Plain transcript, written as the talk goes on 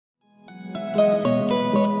Welcome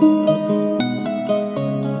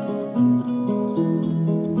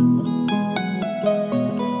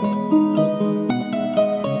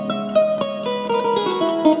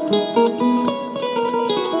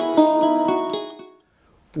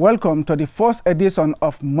to the first edition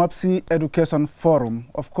of Mobse Education Forum.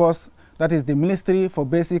 Of course, that is the Ministry for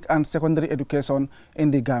Basic and Secondary Education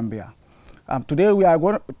in the Gambia. Today we are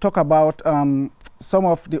going to talk about some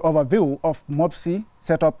of the overview of Mobse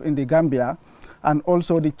set up in the Gambia, and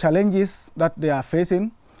also the challenges that they are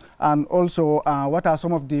facing, and also what are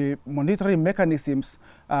some of the monitoring mechanisms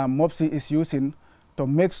Mobse is using to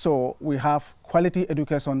make sure we have quality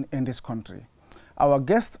education in this country. Our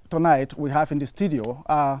guest tonight we have in the studio,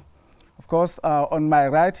 of course, on my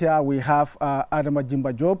right here we have Adama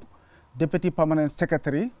Jimba Job, Deputy Permanent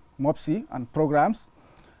Secretary, Mobse and Programs.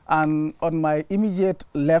 And on my immediate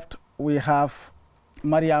left we have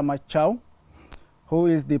Mariama Chow, who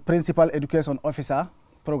is the Principal Education Officer,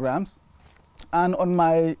 Programs. And on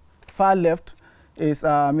my far left is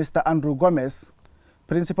Mr. Andrew Gomez,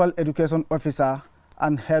 Principal Education Officer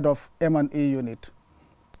and Head of M&E Unit.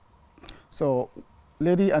 So,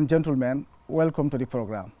 ladies and gentlemen, welcome to the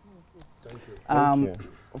program. Thank you. Thank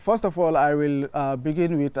you. First of all, I will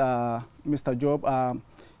begin with Mr. Job.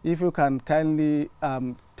 If you can kindly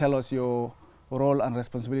tell us your role and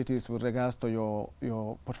responsibilities with regards to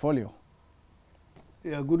your portfolio.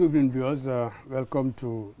 Yeah, good evening, viewers. Welcome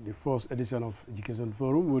to the first edition of Education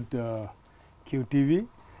Forum with QTV.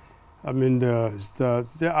 I mean,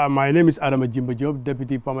 my name is Adama Jimba Job,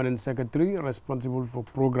 Deputy Permanent Secretary, responsible for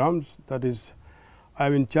programs. That is,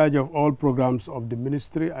 I'm in charge of all programs of the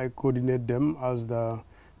ministry. I coordinate them as the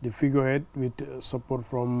figurehead with support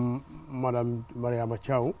from Madam Mariama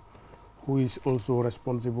Chow, who is also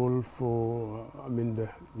responsible for,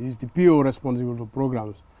 he's the PO responsible for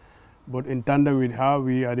programs. But in tandem with her,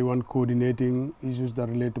 we are the one coordinating issues that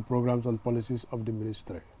relate to programs and policies of the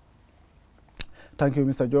ministry. Thank you,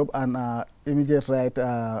 Mr. Job. And immediate right,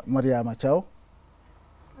 Mariama Chow.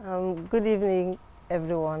 Good evening,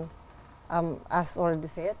 everyone. As already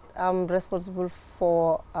said, I'm responsible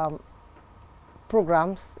for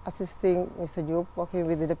programs, assisting Mr. Job, working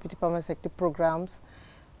with the Deputy Permanent Secretary programs,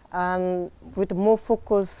 and with more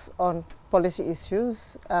focus on policy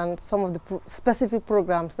issues and some of the specific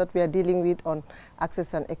programs that we are dealing with on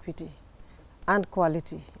access and equity and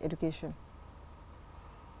quality education.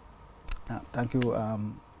 Thank you,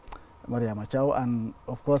 Mariama Chow. And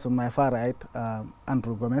of course, on my far right,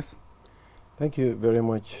 Andrew Gomez. Thank you very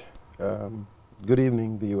much. Good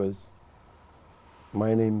evening, viewers.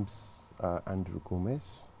 My name's Andrew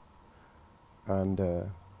Gomez, and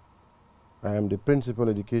I am the Principal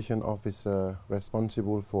Education Officer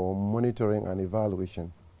responsible for monitoring and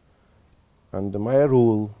evaluation. And my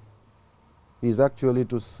role is actually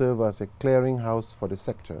to serve as a clearinghouse for the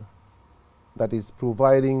sector that is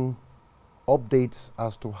providing updates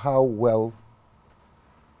as to how well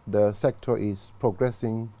the sector is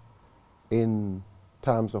progressing in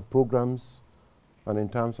terms of programs and in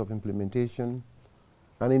terms of implementation,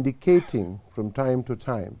 and indicating from time to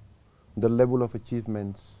time the level of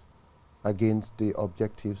achievements against the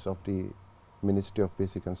objectives of the Ministry of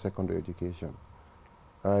Basic and Secondary Education.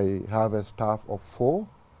 I have a staff of 4,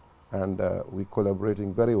 and we're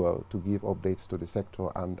collaborating very well to give updates to the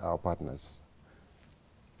sector and our partners.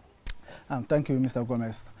 Thank you, Mr.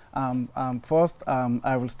 Gomez. First,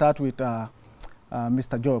 I will start with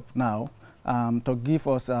Mr. Job now to give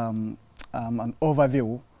us an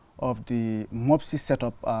overview of the Mobse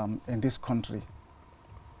setup in this country.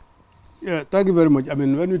 Yeah, thank you very much. I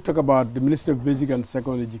mean, when we talk about the Ministry of Basic and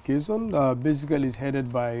Secondary Education, basically is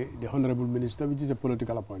headed by the Honorable Minister, which is a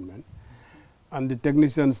political appointment. And the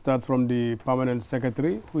technicians start from the Permanent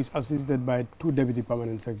Secretary, who is assisted by 2 Deputy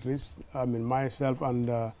Permanent Secretaries, I mean, myself and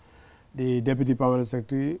the Deputy Permanent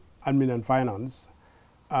Secretary, Admin and Finance.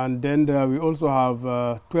 And then we also have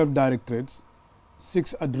 12 directorates,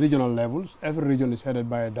 6 at regional levels. Every region is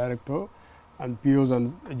headed by a director, and POs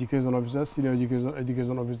and education officers, senior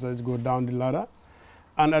education officers go down the ladder.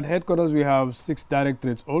 And at headquarters we have 6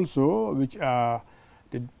 directorates also, which are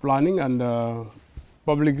the planning and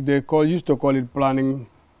public, they used to call it planning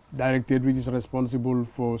directorate, which is responsible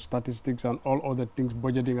for statistics and all other things,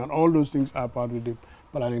 budgeting, and all those things are part of the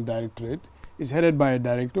planning directorate. It's headed by a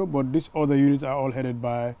director, but these other units are all headed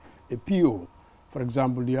by a PO. For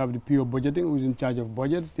example, you have the PO budgeting, who is in charge of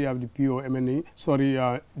budgets. They have the PO M&E,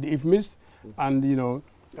 the IFMIS, and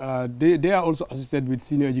they are also assisted with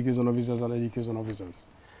senior education officers and education officers.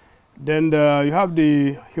 Then you have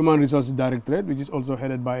the Human Resources Directorate, which is also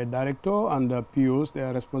headed by a director, and the POs, they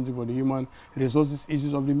are responsible for the human resources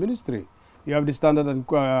issues of the ministry. You have the Standard and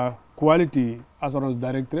Quality Assurance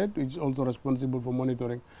Directorate, which is also responsible for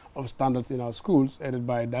monitoring of standards in our schools, headed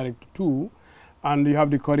by Director 2. And you have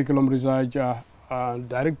the Curriculum Research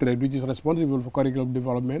Directorate, which is responsible for curriculum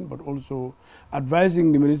development, but also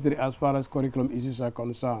advising the ministry as far as curriculum issues are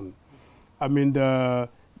concerned. I mean, then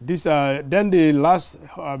the last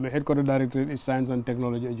headquarter directorate is Science and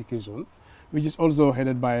Technology Education, which is also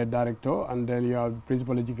headed by a director, and then you have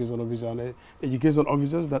principal education officer and education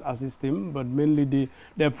officers that assist him, but mainly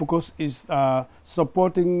their focus is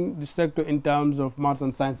supporting the sector in terms of maths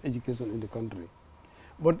and science education in the country.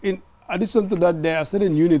 But in addition to that, there are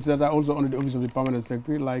certain units that are also under the Office of the Permanent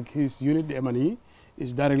Secretary, like his unit, the M&E,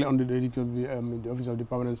 is directly under the Office of the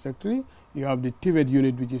Permanent Secretary. You have the TVET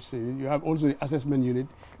unit, which is, you have also the assessment unit.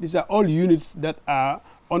 These are all units that are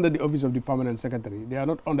under the Office of the Permanent Secretary. They are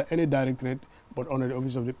not under any directorate, but under the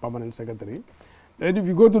Office of the Permanent Secretary. Then if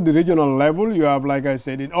you go to the regional level, you have, like I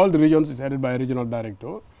said, in all the regions, it's headed by a regional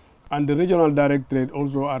director. And the regional directorate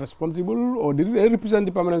also are responsible, or they represent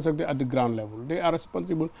the Permanent Secretary at the ground level. They are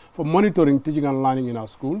responsible for monitoring teaching and learning in our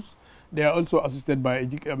schools. They are also assisted by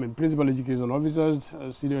principal education officers,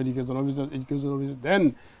 senior education officers,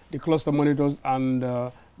 then the cluster monitors and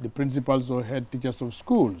the principals or head teachers of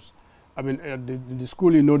schools. I mean, the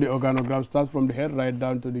school, you know, the organogram starts from the head right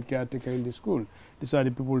down to the caretaker in the school. These are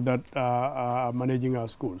the people that are managing our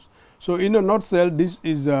schools. So in a nutshell, this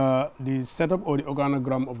is the setup or the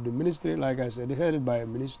organogram of the ministry. Like I said, headed by a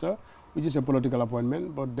minister, which is a political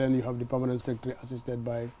appointment, but then you have the permanent secretary assisted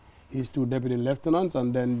by his 2 deputy lieutenants,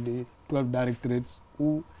 and then the 12 directorates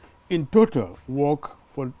who in total work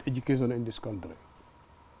for education in this country.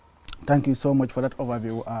 Thank you so much for that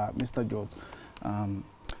overview, Mr. Job.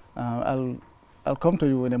 I'll come to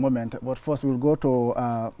you in a moment, but first we'll go to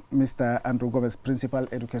Mr. Andrew Gomez, Principal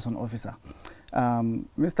Education Officer.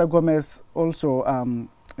 Mr. Gomez, also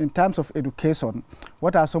in terms of education,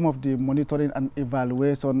 what are some of the monitoring and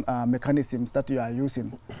evaluation mechanisms that you are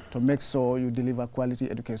using to make sure you deliver quality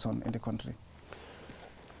education in the country?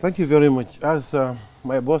 Thank you very much. As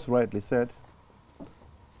my boss rightly said,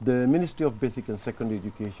 the Ministry of Basic and Secondary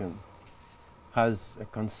Education has a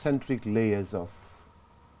concentric layers of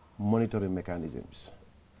monitoring mechanisms.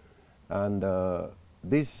 And the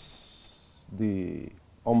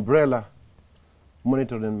umbrella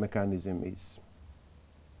monitoring mechanism is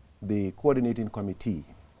the coordinating committee,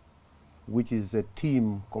 which is a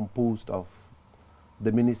team composed of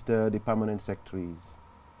the minister, the permanent secretaries,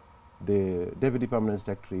 the deputy permanent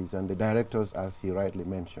secretaries, and the directors, as he rightly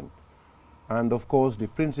mentioned. And of course, the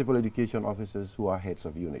principal education officers who are heads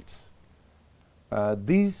of units.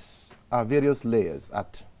 These are various layers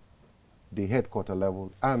at the headquarter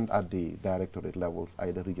level and at the directorate levels,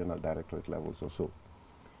 either regional directorate levels or so.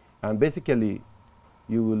 And basically,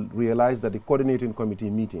 you will realize that the coordinating committee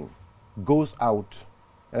meeting goes out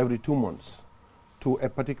every 2 months to a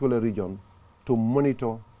particular region to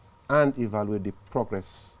monitor and evaluate the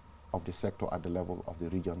progress of the sector at the level of the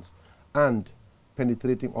regions and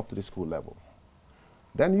penetrating up to the school level.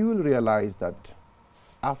 Then you will realize that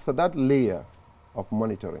after that layer of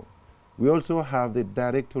monitoring, we also have the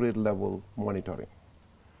directorate level monitoring.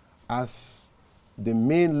 As the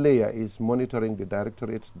main layer is monitoring the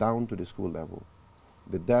directorates down to the school level,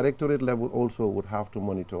 the directorate level also would have to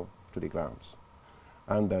monitor to the grounds.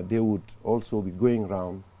 And they would also be going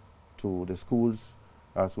around to the schools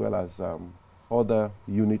as well as other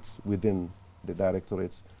units within the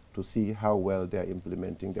directorates to see how well they are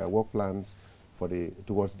implementing their work plans for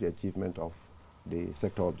towards the achievement of the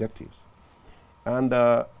sector objectives. And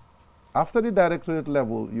after the directorate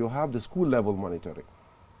level, you have the school level monitoring.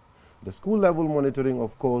 The school level monitoring,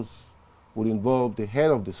 of course, would involve the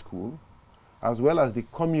head of the school as well as the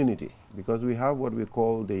community, because we have what we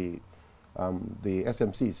call the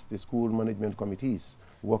SMCs, the school management committees,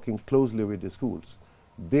 working closely with the schools.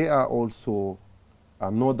 They are also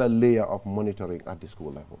another layer of monitoring at the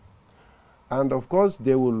school level. And of course,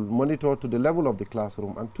 they will monitor to the level of the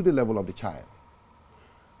classroom and to the level of the child.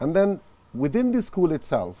 And then within the school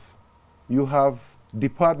itself, you have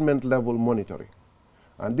department level monitoring.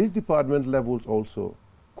 And these department levels also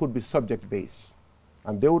could be subject-based.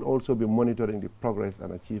 And they would also be monitoring the progress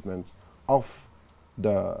and achievements of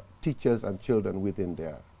the teachers and children within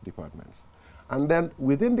their departments. And then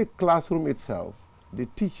within the classroom itself, the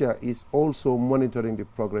teacher is also monitoring the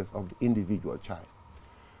progress of the individual child.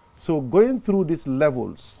 So going through these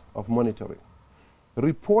levels of monitoring,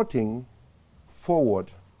 reporting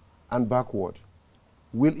forward and backward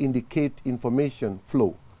will indicate information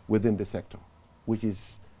flow within the sector, which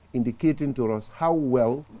is indicating to us how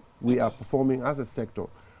well we are performing as a sector,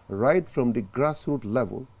 right from the grassroots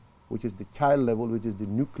level, which is the child level, which is the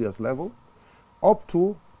nucleus level, up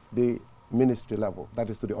to the ministry level, that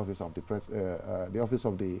is to the office of the office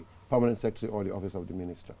of the permanent secretary or the office of the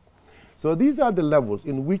minister. So these are the levels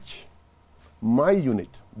in which my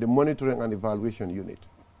unit, the monitoring and evaluation unit,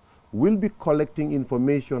 will be collecting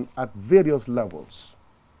information at various levels,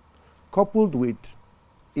 coupled with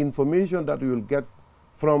information that we will get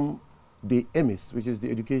from the EMIS, which is the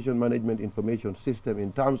Education Management Information System,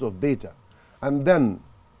 in terms of data. And then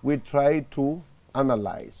we try to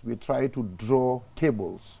analyze, we try to draw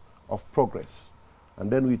tables of progress,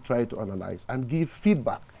 and then we try to analyze and give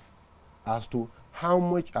feedback as to how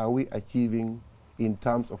much are we achieving in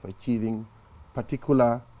terms of achieving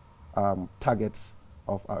particular targets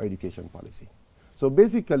of our education policy. So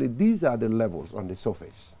basically, these are the levels on the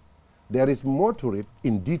surface. There is more to it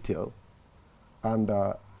in detail, and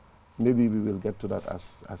maybe we will get to that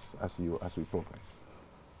as we progress.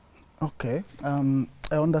 Okay, I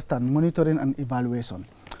understand monitoring and evaluation.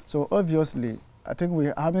 So obviously, I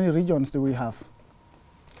think how many regions do we have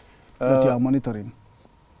that you are monitoring?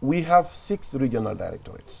 We have 6 regional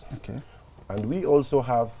directorates. Okay. And we also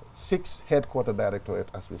have 6 headquarter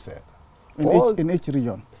directorates, as we said. In each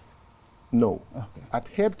region? No. Okay. At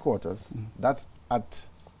headquarters, that's at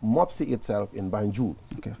Mobse itself in Banjul.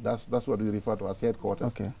 Okay. That's what we refer to as headquarters.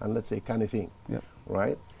 Okay. And let's say Kanifing. Yep.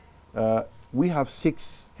 Right? We have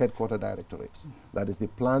 6 headquarter directorates. That is the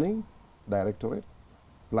planning directorate,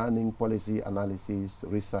 planning, policy, analysis,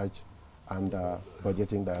 research, and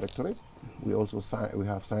budgeting directorate. We also we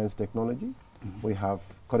have science technology. We have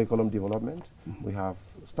curriculum development. We have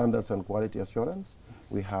standards and quality assurance.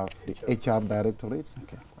 We have the HR directorates.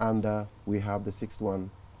 Okay. And we have the 6th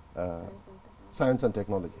one, science and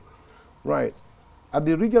technology. Right. At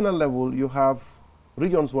the regional level, you have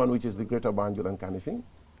Regions 1, which is the Greater Banjul and Kanifing.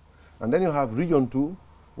 And then you have Region 2,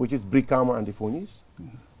 which is Brikama and the Funis.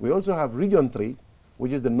 We also have Region 3,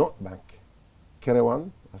 which is the North Bank,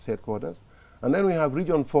 Kerewan as headquarters. And then we have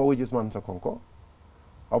Region 4, which is Mansakonko,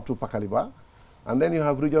 up to Pakaliba. And then you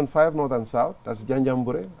have Region 5, North and South, that's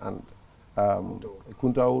Janjambure and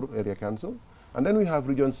Kuntaur Area Council. And then we have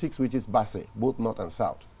Region 6, which is Basse, both North and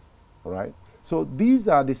South. All right? So these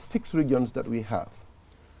are the 6 regions that we have.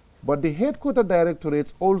 But the headquarter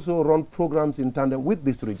directorates also run programs in tandem with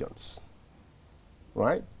these regions.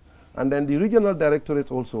 Right? And then the regional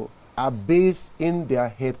directorates also are based in their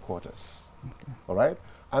headquarters. Okay. All right?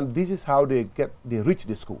 And this is how they reach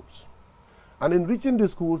the schools. And in reaching the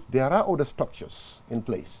schools, there are other structures in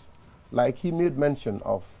place. Like he made mention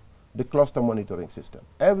of the cluster monitoring system.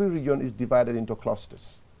 Every region is divided into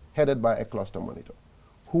clusters, headed by a cluster monitor,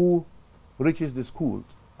 who reaches the schools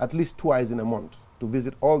at least twice in a month to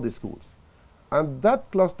visit all the schools. And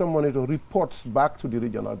that cluster monitor reports back to the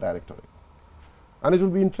regional directorate. And it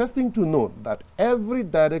will be interesting to note that every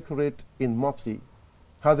directorate in Mobse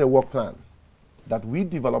has a work plan that we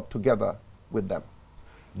develop together with them.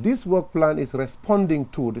 This work plan is responding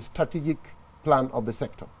to the strategic plan of the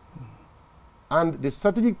sector. And the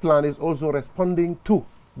strategic plan is also responding to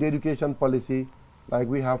the education policy like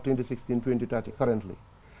we have 2016-2030 currently.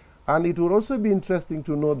 And it will also be interesting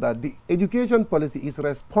to note that the education policy is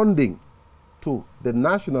responding to the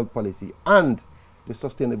national policy and the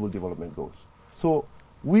sustainable development goals. So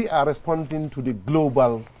we are responding to the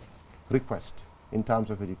global request in terms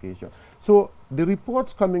of education. So the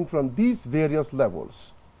reports coming from these various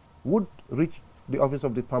levels would reach the Office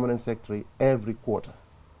of the Permanent Secretary every quarter.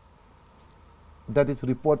 That is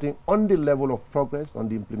reporting on the level of progress on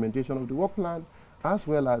the implementation of the work plan as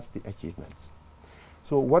well as the achievements.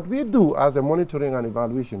 So what we do as a monitoring and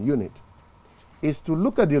evaluation unit is to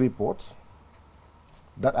look at the reports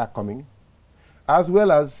that are coming as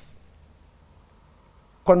well as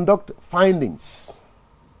conduct findings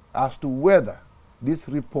as to whether these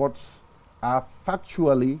reports are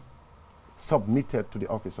factually submitted to the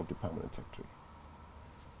Office of the Permanent Secretary.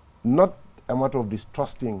 Not a matter of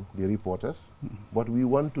distrusting the reporters, but we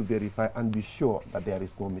want to verify and be sure that there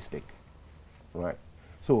is no mistake. Right?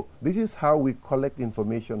 So this is how we collect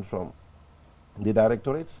information from the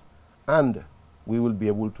directorates, and we will be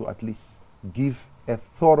able to at least give a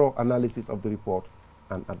thorough analysis of the report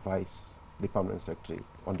and advise the Permanent Secretary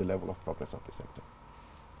on the level of progress of the sector.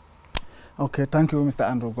 Okay, thank you, Mr.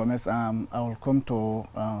 Andrew Gomez. I will come to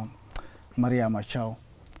Maria Machau,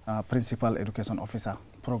 Principal Education Officer,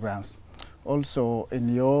 Programs. Also, in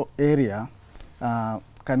your area,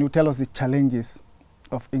 can you tell us the challenges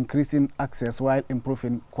of increasing access while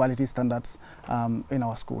improving quality standards in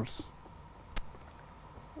our schools?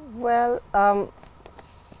 Well,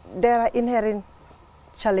 there are inherent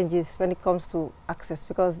challenges when it comes to access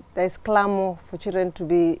because there is clamor for children to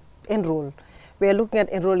be enrolled. We are looking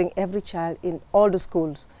at enrolling every child in all the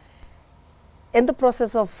schools. in the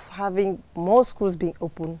process of having more schools being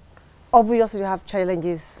open, obviously you have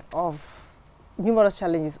numerous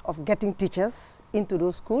challenges of getting teachers into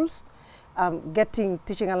those schools, getting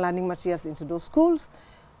teaching and learning materials into those schools,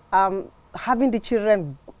 having the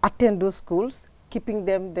children attend those schools, keeping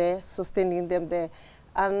them there, sustaining them there,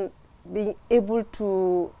 and being able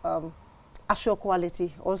to assure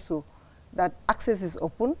quality also, that access is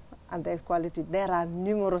open and there is quality. There are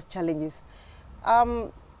numerous challenges.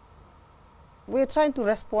 We're trying to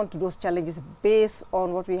respond to those challenges based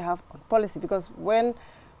on what we have on policy, because when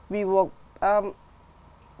we work,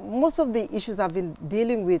 most of the issues I've been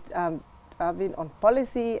dealing with have been on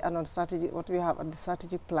policy and on strategy, what we have on the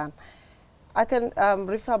strategic plan. I can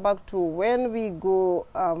refer back to when we go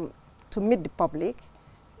to meet the public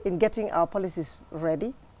in getting our policies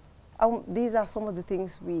ready. These are some of the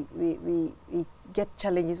things we get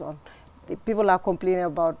challenges on. The people are complaining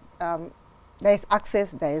about there is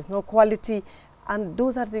access, there is no quality, and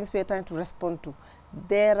those are things we are trying to respond to.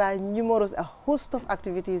 There are a host of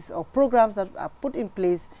activities or programs that are put in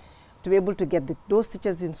place to be able to get those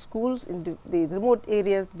teachers in schools, in the remote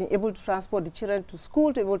areas, being able to transport the children to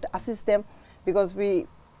school, to be able to assist them, because here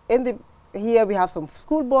we have some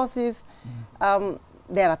school buses,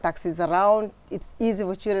 there are taxis around, it's easy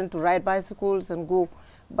for children to ride bicycles and go.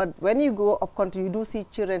 But when you go up country, you do see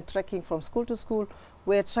children trekking from school to school.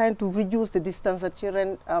 We're trying to reduce the distance that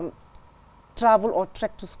children travel or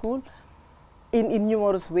trek to school in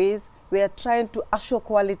numerous ways. We are trying to assure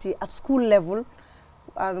quality at school level.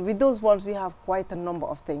 And with those ones, we have quite a number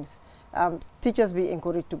of things. Teachers be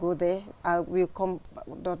encouraged to go there. We'll come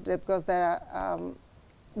because there are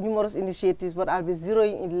numerous initiatives, but I'll be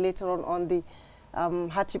zeroing in later on the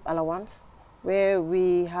hardship allowance, where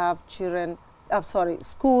we have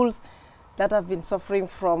schools that have been suffering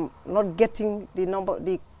from not getting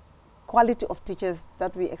the quality of teachers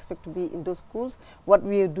that we expect to be in those schools. What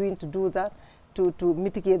we are doing to do that, to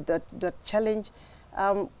mitigate that challenge.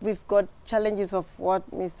 We've got challenges of what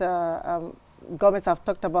Mr. Gomez have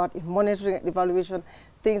talked about in monitoring and evaluation.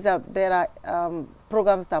 Things that there are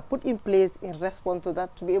programs that are put in place in response to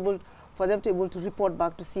that, for them to be able to report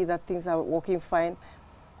back to see that things are working fine.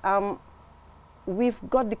 We've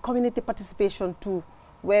got the community participation too,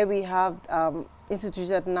 where we have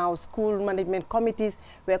instituted now school management committees,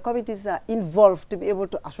 where committees are involved to be able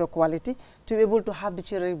to assure quality, to be able to have the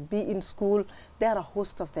children be in school. There are a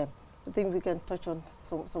host of them. I think we can touch on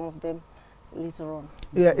some of them later on.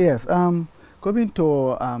 Yeah, yes. Coming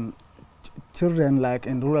to children like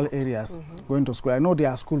in rural areas going to school, I know there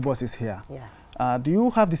are school buses here. Yeah. Do you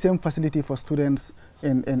have the same facility for students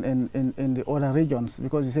in the other regions?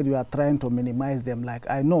 Because you said you are trying to minimize them. Like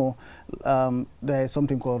I know there is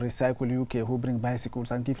something called Recycle UK who bring bicycles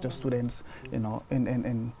and give to students, you know,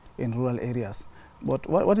 in rural areas. But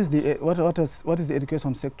what is the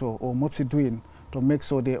education sector or Mobse doing to make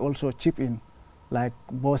sure they also chip in, like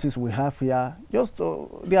buses we have here? Just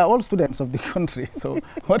they are all students of the country. So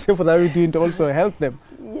what efforts are we doing to also help them?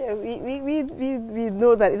 Yeah, we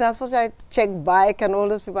know that. As far as I check bike and all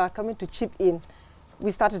those people are coming to chip in,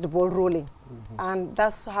 we started the ball rolling. And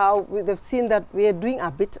that's how they've seen that we are doing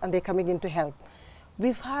a bit and they're coming in to help.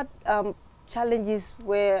 We've had challenges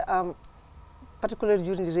where, particularly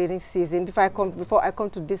during the rainy season, before I come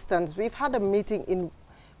to distance, we've had a meeting in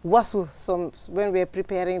Wasu when we were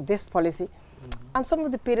preparing this policy. And some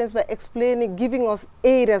of the parents were explaining, giving us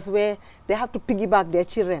areas where they have to piggyback their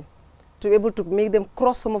children to be able to make them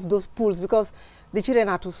cross some of those pools, because the children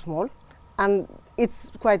are too small and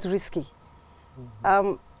it's quite risky.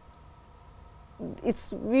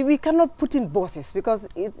 We cannot put in buses because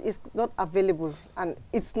it's not available, and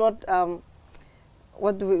it's not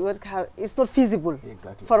it's not feasible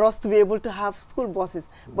for us to be able to have school buses.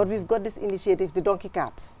 But we've got this initiative, the donkey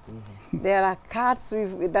carts. There are carts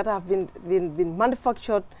that have been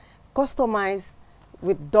manufactured, customized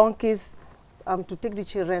with donkeys to take the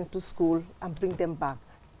children to school and bring them back,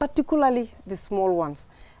 particularly the small ones.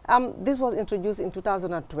 This was introduced in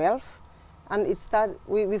 2012, and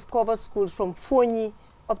we've covered schools from Fonyi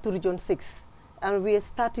up to Region 6, and we are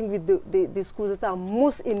starting with the schools that are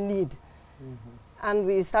most in need. And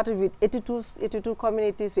we started with 82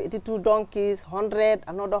 communities, with 82 donkeys, 100,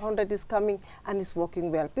 another 100 is coming, and it's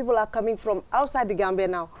working well. People are coming from outside the Gambia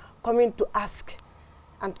now, coming to ask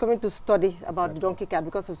and coming to study about the donkey cart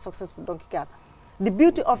because of successful donkey cart. The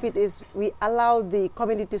beauty of it is we allow the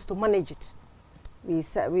communities to manage it. We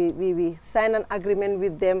sign an agreement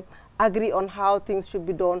with them, agree on how things should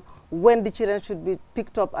be done, when the children should be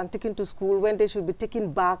picked up and taken to school, when they should be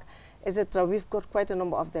taken back, etc. We've got quite a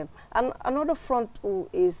number of them. And another front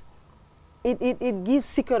is it gives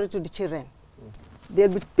security to the children. They'll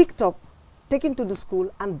be picked up taken to the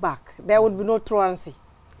school and back. There would be no truancy.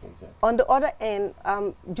 Exactly. On the other end,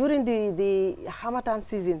 during the Harmattan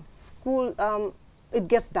season, school, it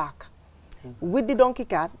gets dark. With the donkey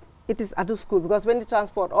cart, it is at the school, because when they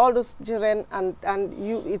transport all those children and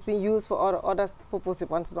it's been used for other purposes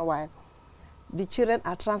once in a while, the children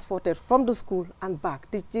are transported from the school and back.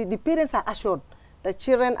 The parents are assured that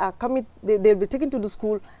children are coming, they'll be taken to the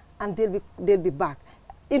school and they'll be back.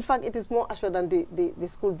 In fact, it is more assured than the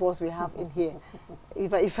school bus we have in here,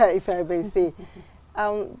 if I may say.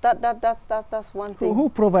 That's one thing. Who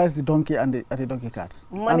provides the donkey and the donkey carts?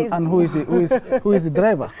 Money and who is the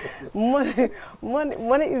driver?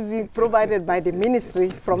 Money is being provided by the ministry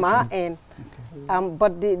from our end,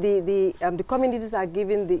 but the communities are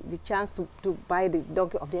given the chance to buy the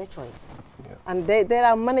donkey of their choice, and there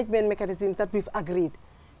are management mechanisms that we've agreed.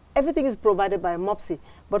 Everything is provided by Mobse,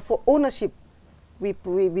 but for ownership,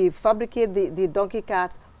 we fabricate the donkey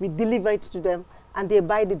carts, we deliver it to them, and they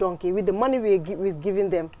buy the donkey with the money we've given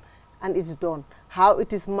them, and it's done. How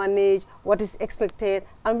it is managed, what is expected,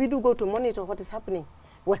 and we do go to monitor what is happening.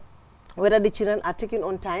 Whether the children are taken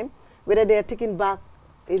on time, whether they are taken back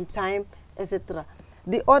in time, etc.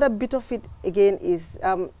 The other bit of it, again, is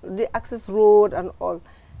the access road and all.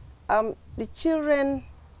 The children,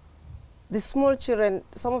 the small children,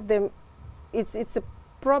 some of them, it's a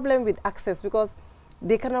problem with access, because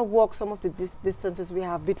they cannot walk some of the distances we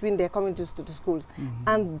have between their communities to the schools.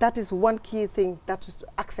 And that is one key thing, that is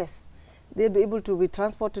access. They'll be able to be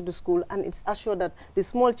transported to school, and it's assured that the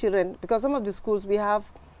small children, because some of the schools we have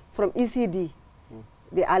from ECD,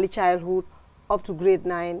 the early childhood, up to grade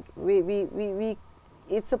 9,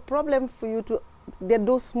 it's a problem for you to get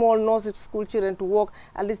those small nursery school children to walk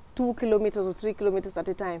at least 2 kilometers or 3 kilometers at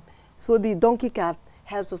a time. So the donkey cart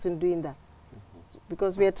helps us in doing that,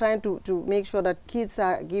 because we are trying to make sure that kids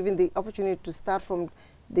are given the opportunity to start from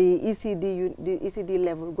the ECD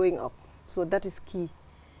level going up. So that is key.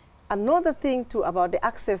 Another thing too about the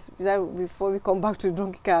access, before we come back to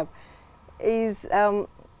donkey cart, is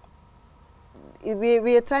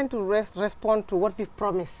we are trying to respond to what we've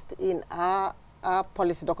promised in our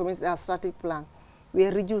policy documents, our strategic plan. We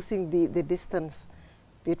are reducing the distance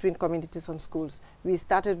between communities and schools. We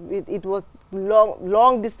started with, it was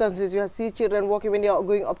long distances. You see children walking when they are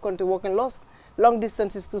going up country, walking long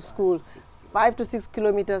distances to school, 5 to 6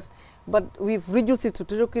 kilometers. But we've reduced it to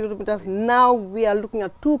 2 kilometers. Now we are looking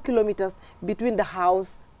at 2 kilometers between the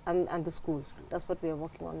house and the schools. That's what we are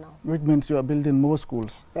working on now. Which means you are building more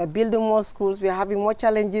schools. We are building more schools. We are having more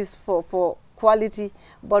challenges for quality,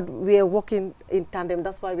 but we are working in tandem.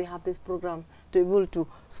 That's why we have this program, to be able to,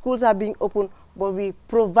 schools are being open, but we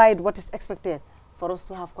provide what is expected for us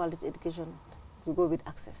to have quality education, to go with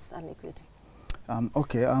access and equity.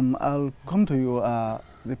 Okay, I'll come to you,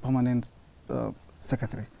 the permanent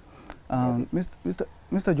secretary.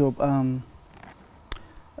 Mr. Job,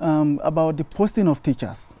 about the posting of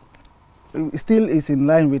teachers, it still is in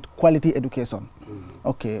line with quality education.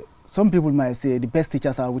 Okay, some people might say the best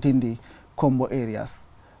teachers are within the combo areas,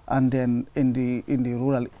 and then in the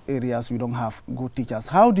rural areas we don't have good teachers.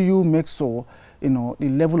 How do you make sure, you know, the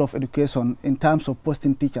level of education in terms of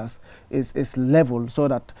posting teachers is level, so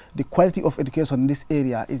that the quality of education in this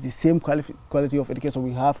area is the same quality of education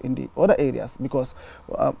we have in the other areas? Because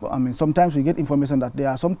I mean, sometimes we get information that there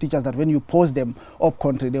are some teachers that when you post them up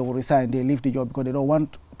country, they will resign, they leave the job because they don't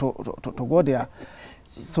want to go there.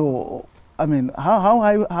 So I mean, how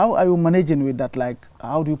are you managing with that? Like,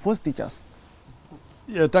 how do you post teachers?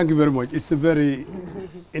 Yeah, thank you very much. It's a very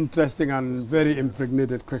interesting and very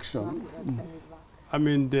impregnated question. I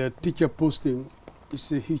mean, the teacher posting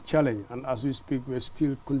is a huge challenge, and as we speak, we're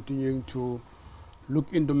still continuing to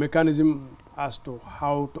look into mechanism as to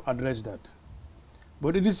how to address that.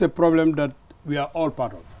 But it is a problem that we are all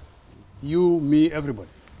part of. You, me, everybody.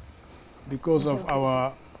 Because of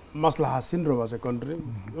our maslaha syndrome as a country,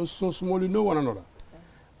 we're so small, we know one another.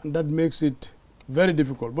 And that makes it very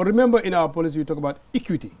difficult. But remember, in our policy, we talk about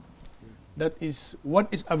equity. That is what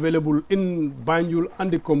is available in Banjul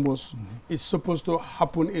and the Combos is supposed to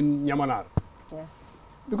happen in Nyamanar. Yeah.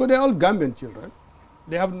 Because they're all Gambian children.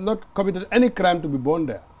 They have not committed any crime to be born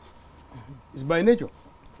there. It's by nature.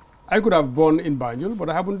 I could have born in Banjul, but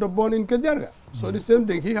I happened to born in Kedjarga. So the same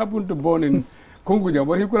thing, he happened to born in Kunguja,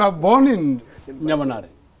 but he could have born in Nyamanare.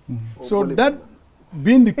 So that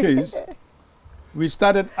being the case, we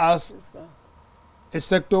started as a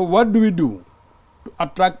sector, what do we do to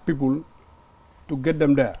attract people to get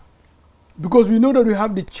them there? Because we know that we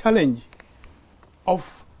have the challenge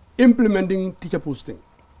of implementing teacher posting.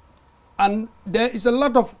 And there is a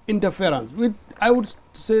lot of interference. I would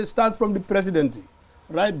say start from the presidency,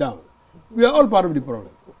 right down. We are all part of the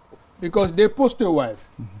problem. because they post your wife.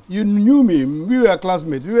 You knew me. We were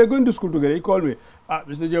classmates. We were going to school together. He called me.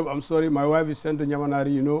 Mr. Job, I'm sorry. My wife is sent to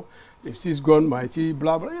Nyamanari, you know. If she's gone, she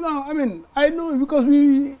blah, blah. You know, I mean, I know because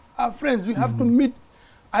we are friends. We have to meet.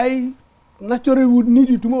 I naturally would need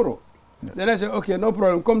you tomorrow. Yeah. Then I said, okay, no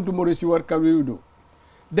problem. Come tomorrow, see what can we do.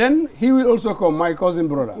 Then he will also come, my cousin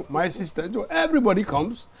brother, my sister. So everybody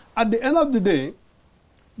comes. At the end of the day,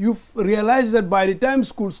 you realize that by the time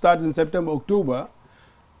school starts in September, October,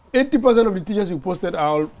 80% of the teachers you posted are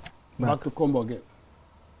all back to Combo again.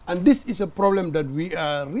 And this is a problem that we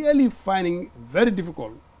are really finding very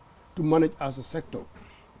difficult to manage as a sector.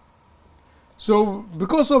 So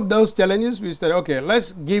because of those challenges, we said, okay,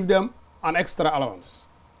 let's give them an extra allowance.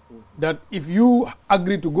 That if you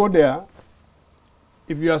agree to go there,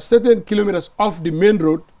 if you are certain kilometers off the main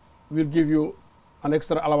road, we'll give you an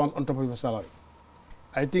extra allowance on top of your salary.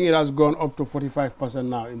 I think it has gone up to 45%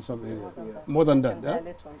 now in some areas. More than that.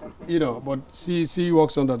 Yeah? You know, but she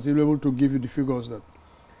works on that. She'll be able to give you the figures that.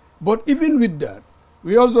 But even with that,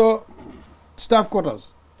 we also staff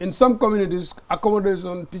quotas. In some communities,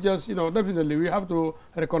 accommodation, teachers, you know, definitely we have to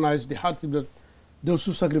recognize the hardship that those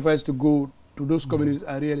who sacrifice to go to those communities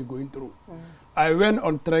are really going through. I went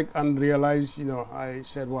on track and realized, you know, I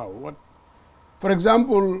said, wow, what? For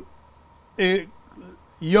example, a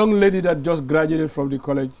young lady that just graduated from the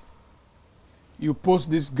college, you post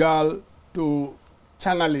this girl to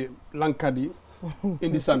Changali, Lankadi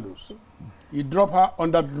in the Sandus. You drop her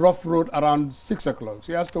on that rough road around 6 o'clock.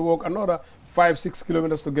 She has to walk another 5-6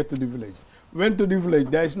 kilometers to get to the village. Went to the village,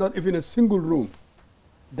 there is not even a single room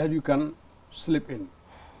that you can sleep in.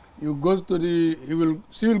 You go to the,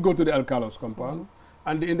 she will go to the Alcalos compound,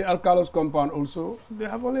 and in the Alcalos compound also, they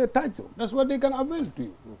have only a title. That's what they can avail to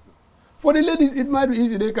you. For the ladies, it might be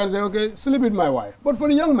easy. They can say, okay, sleep with my wife. But for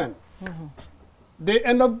the young men, they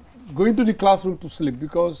end up going to the classroom to sleep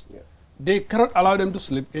because they cannot allow them to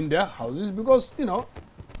sleep in their houses because, you know,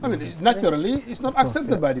 I mean, naturally, it's not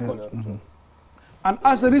accepted by the culture. And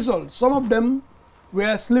as a result, some of them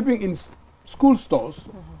were sleeping in school stores.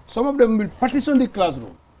 Some of them will partition the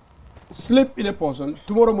classroom, sleep in a portion.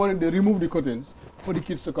 Tomorrow morning, they remove the curtains for the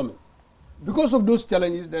kids to come in. Because of those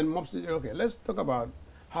challenges, then Mobse said, okay, let's talk about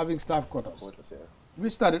having staff quarters. We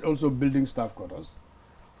started also building staff quarters.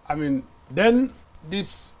 I mean, then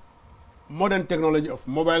this modern technology of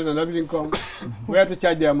mobiles and everything comes, where to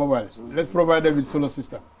charge their mobiles. Let's provide them with solar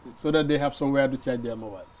system so that they have somewhere to charge their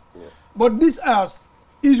mobiles. But these are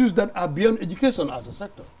issues that are beyond education as a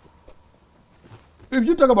sector. If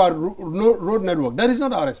you talk about road network, that is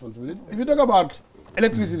not our responsibility. If you talk about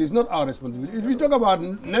electricity, it's not our responsibility. If you talk about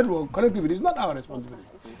network connectivity, it's not our responsibility.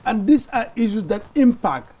 And these are issues that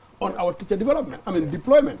impact on our teacher development, I mean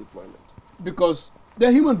deployment. Because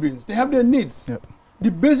they're human beings, they have their needs. The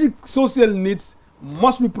basic social needs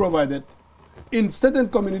must be provided in certain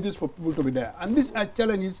communities for people to be there. And these are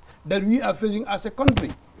challenges that we are facing as a country,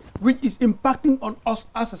 which is impacting on us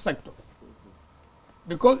as a sector.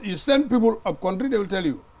 Because you send people up country, they will tell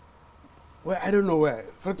you, well, I don't know where.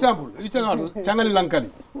 For example, you check out Changali Lankadi.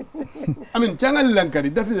 I mean, Changali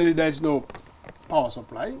Lankadi, definitely there is no power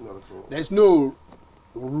supply. There is no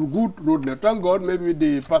good road network. Thank God, maybe with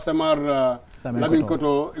the Pasamar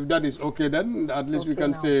Laminkoto, if that is okay, then at least we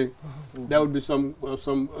can say there would be some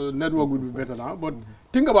network would be better now. But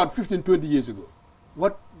think about 15, 20 years ago.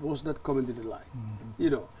 What was that community like? You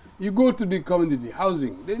know, you go to the community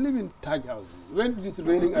housing, they live in Taj houses. When it's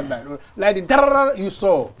raining at night, or lighting, you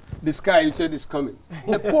saw the sky, you said it's coming.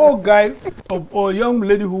 A poor guy or young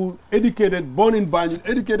lady who educated, born in Banjul,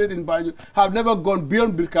 educated in Banjul, have never gone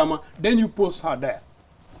beyond Birkama, then you post her there.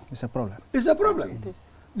 It's a problem. It's a problem.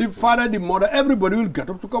 The father, the mother, everybody will get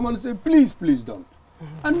up to come and say, please, please don't.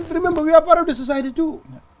 And remember, we are part of the society too.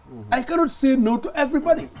 I cannot say no to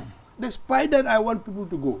everybody. Despite that, I want people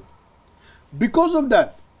to go. Because of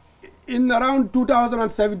that, in around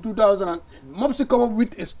 2007, 2000, Mobse come up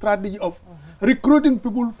with a strategy of recruiting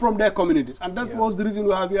people from their communities. And that was the reason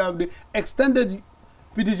why we have the extended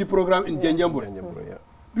PTC program in Janjambure.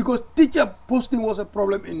 Because teacher posting was a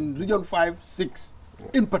problem in region 5, 6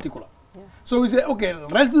 in particular. So we say, okay,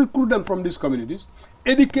 let's recruit them from these communities,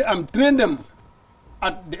 educate and train them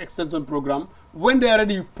at the extension program. When they are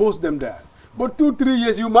ready, you post them there. But 2-3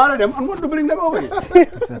 years, you marry them and want to bring them over here.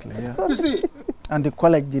 Exactly, yeah. You see? And the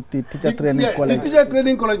college, the teacher training college. The teacher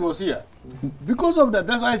training college was here. Because of that,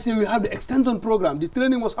 that's why I say we have the extension program. The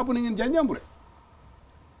training was happening in Janjambure.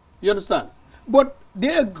 You understand? But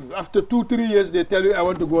they, after 2-3 years, they tell you, I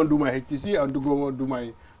want to go and do my HTC, I want to go and do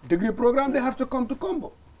my degree program, they have to come to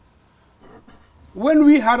Combo. When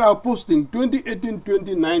we had our posting,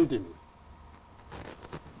 2018-2019,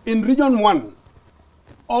 in Region 1,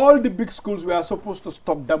 all the big schools were supposed to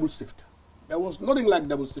stop double shift. There was nothing like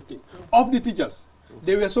double shifting of the teachers.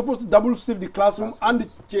 They were supposed to double shift the classroom and the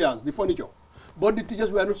chairs, the furniture. But the teachers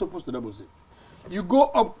were not supposed to double shift. You go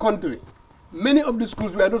up country, many of the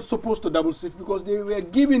schools were not supposed to double shift because they were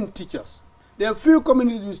giving teachers. There are few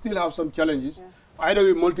communities who still have some challenges, either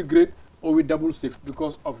with multi-grade or with double shift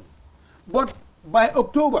because of it. But by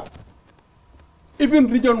October, even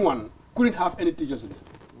Region 1 couldn't have any teachers there.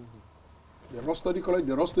 The Ross Study College,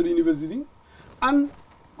 the Ross Study University, and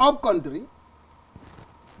up country,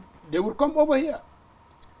 they would come over here.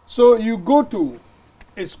 So you go to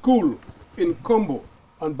a school in Kombo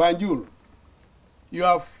and Banjul, you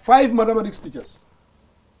have 5 mathematics teachers,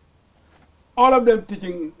 all of them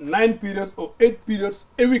teaching 9 periods or 8 periods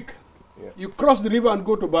a week. Yeah. You cross the river and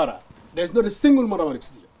go to Bara, there's not a single mathematics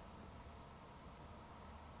teacher.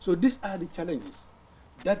 So these are the challenges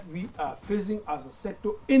that we are facing as a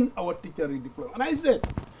sector in our teacher redeployment. And I said,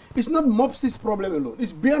 it's not Mobse's problem alone,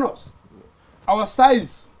 it's beyond us. Our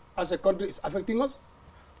size as a country is affecting us.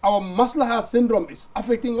 Our Maslaha syndrome is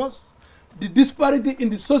affecting us. The disparity in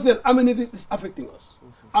the social amenities is affecting us.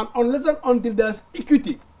 And unless and until there's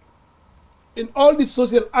equity in all the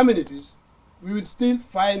social amenities, we will still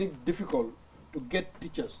find it difficult to get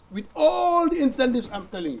teachers. With all the incentives I'm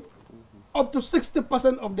telling you, up to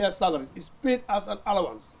 60% of their salaries is paid as an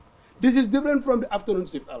allowance. This is different from the afternoon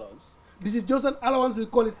shift allowance. This is just an allowance, we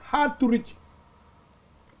call it hard to reach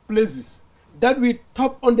places that we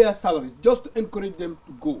top on their salaries just to encourage them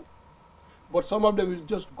to go. But some of them will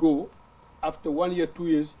just go after 1 year, 2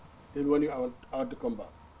 years, they want you out to come back.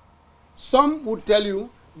 Some would tell you,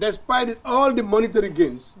 despite all the monetary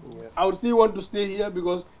gains, I would still want to stay here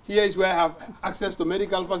because here is where I have access to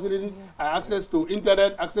medical facilities, access to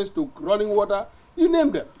internet, access to running water, you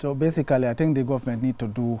name them. So basically, I think the government need to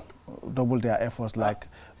double their efforts, like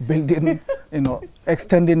building,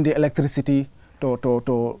 extending the electricity to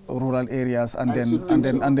rural areas, and then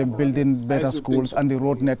building better schools and the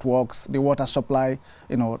road networks, the water supply,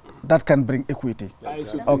 that can bring equity.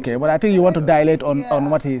 Okay, but I think you want to dilate on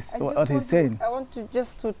what he's saying. I want to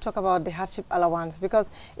just talk about the hardship allowance, because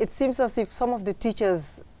it seems as if some of the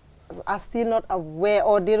teachers are still not aware,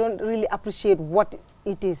 or they don't really appreciate what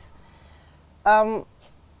it is. It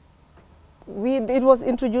was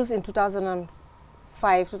introduced in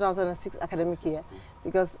 2005-2006 academic year,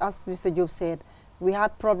 because as Mr. Job said, we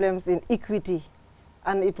had problems in equity,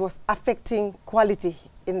 and it was affecting quality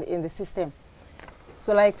in the system.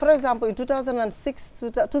 So like, for example, in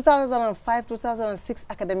 2005-2006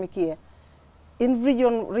 academic year, in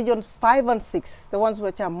regions 5 and 6, the ones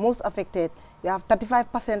which are most affected, you have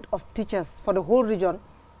 35% of teachers for the whole region,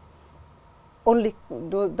 only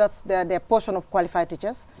that's their portion of qualified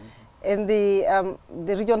teachers. In the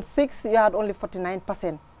region 6, you had only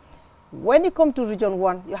 49%. When you come to region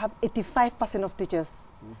 1, you have 85% of teachers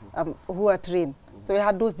who are trained. So we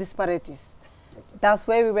had those disparities. That's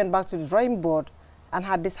where we went back to the drawing board and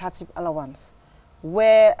had this hardship allowance,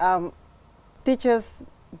 where teachers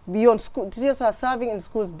beyond school, teachers who are serving in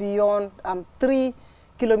schools beyond 3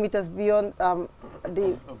 kilometers beyond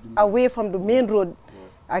away from the main road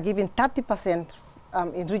are given 30%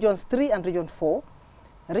 in regions 3 and region 4.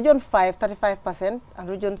 Region 5, 35%, and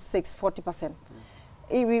region 6, 40%.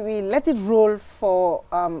 We let it roll for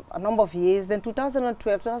a number of years. Then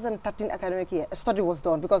 2012, 2013 academic year, a study was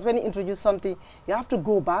done, because when you introduce something, you have to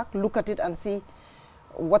go back, look at it and see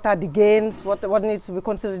what are the gains, what needs to be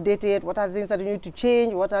consolidated, what are the things that you need to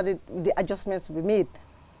change, what are the adjustments to be made.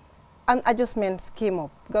 And adjustments came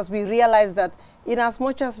up, because we realized that in as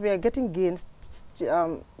much as we are getting gains,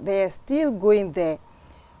 they are still going there.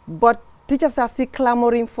 But teachers are still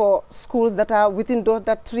clamoring for schools that are within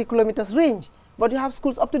that 3 kilometers range. But you have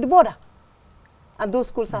schools up to the border, and those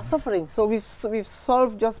schools are suffering. So we've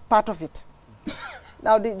solved just part of it.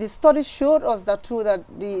 Now the study showed us that too, that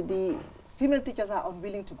the female teachers are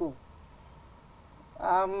unwilling to go.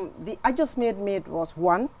 The adjustment made was,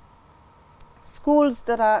 1, schools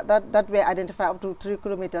that were identified up to 3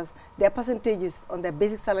 kilometers, their percentages on their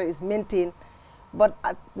basic salary is maintained, but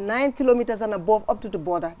at 9 kilometers and above up to the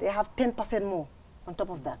border, they have 10% more on top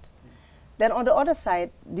of that. Then on the other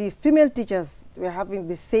side, the female teachers were having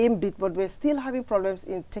the same bit, but we're still having problems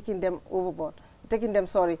in taking them on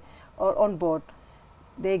board.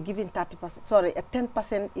 They're giving 30%, a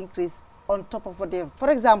 10% increase on top of what they have. For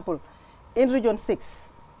example, in region 6,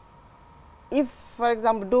 if, for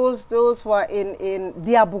example, those who are in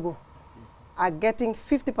Diabugo are getting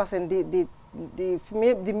 50%, the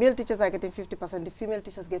male teachers are getting 50%, the female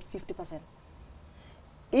teachers get 50%.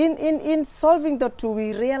 In solving the two,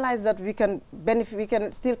 we realize that we can benefit, we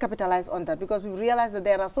can still capitalize on that, because we realize that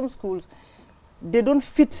there are some schools they don't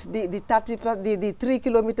fit the 3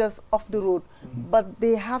 kilometers off the road, but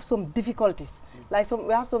they have some difficulties. Like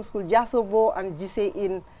we have some schools, Jasobo and Gise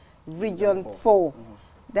in Region 4.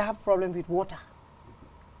 They have problem with water,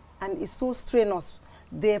 and it's so strenuous.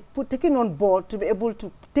 They're taken on board to be able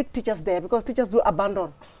to take teachers there, because teachers do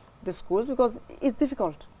abandon the schools because it's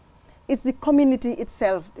difficult. It's the community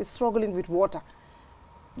itself is struggling with water.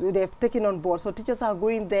 They've taken on board, so teachers are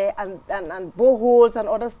going there, and boreholes and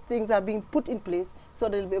other things are being put in place so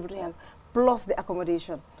they'll be able to help, plus the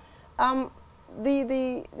accommodation.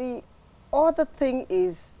 The other thing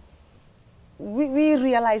is, we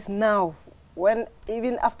realize now, when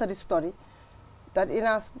even after the study, that in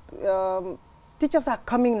us, teachers are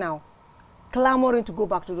coming now, clamoring to go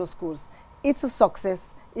back to those schools. It's a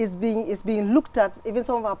success. It's being looked at. Even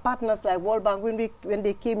some of our partners like World Bank, when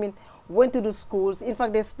they came in, went to the schools. In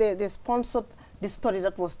fact, they sponsored the study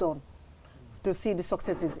that was done to see the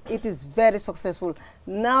successes. It is very successful.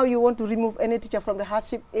 Now you want to remove any teacher from the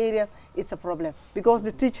hardship area, it's a problem, because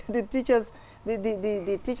the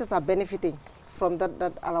teachers are benefiting from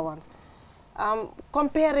that allowance.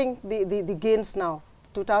 Comparing the gains now,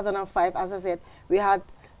 2005, as I said, we had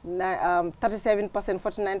 37%,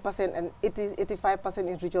 49%, and 85%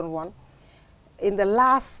 in Region 1. In the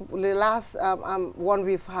last one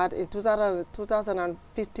we've had in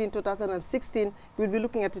 2015, 2016, we'll be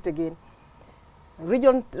looking at it again.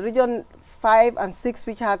 Region 5 and 6,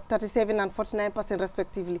 which had 37% and 49%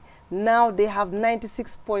 respectively, now they have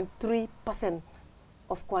 96.3%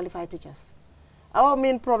 of qualified teachers. Our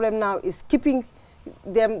main problem now is keeping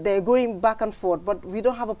them, they're going back and forth, but we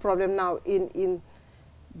don't have a problem now in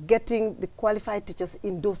getting the qualified teachers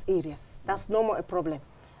in those areas. That's no more a problem.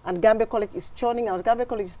 And Gambia College is churning out. Gambia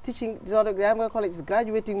College is teaching, Gambia College is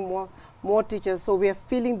graduating more teachers, so we are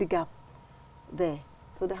filling the gap there.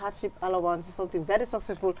 So the hardship allowance is something very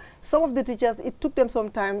successful. Some of the teachers, it took them some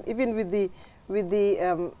time, even with the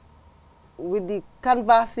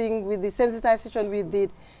canvassing, with the sensitization we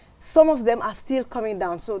did. Some of them are still coming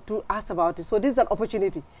down, so to ask about it. So this is an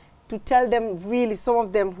opportunity to tell them, really, some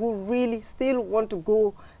of them who really still want to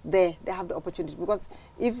go there, they have the opportunity. Because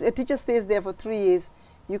if a teacher stays there for 3 years,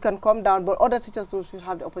 you can come down, but other teachers should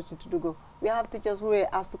have the opportunity to go. We have teachers who were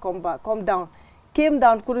asked to come down, came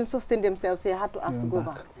down, couldn't sustain themselves, they had to ask to go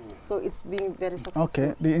back. So it's being very successful.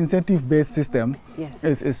 Okay, the incentive-based system yes.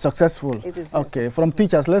 is successful. It is okay, successful. From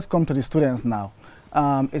teachers, let's come to the students now,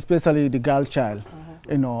 especially the girl child.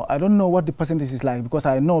 You know, I don't know what the percentage is like, because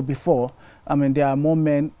I know before, I mean, there are more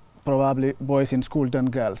men, probably boys in school than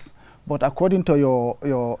girls. But according to your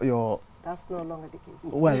that's no longer the case.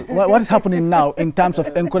 Well, what is happening now in terms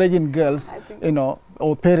of encouraging girls, you know,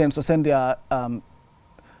 or parents to send their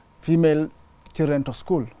female children to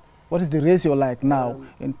school? What is the ratio like now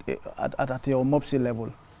at your Mobse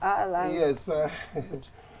level? Yes,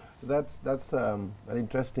 that's an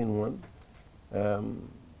interesting one.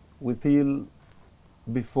 We feel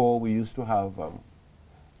before we used to have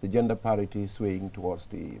the gender parity swaying towards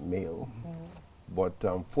the male, but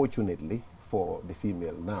fortunately for the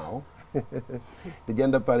female now, the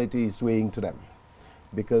gender parity is swaying to them,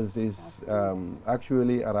 because it's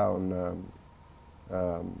actually around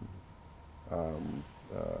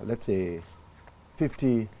let's say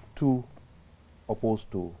 52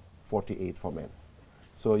 opposed to 48 for men.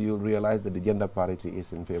 So you realize that the gender parity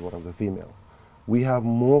is in favor of the female. We have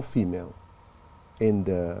more female in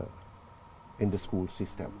the school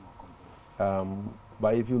system.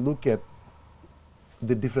 But if you look at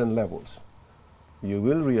the different levels, you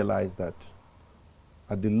will realize that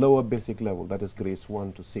at the lower basic level, that is grades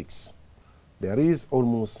 1 to 6, there is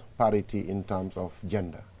almost parity in terms of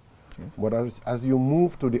gender. Okay. But as you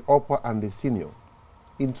move to the upper and the senior,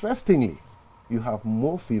 interestingly, you have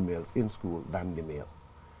more females in school than the male.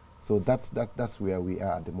 So that's where we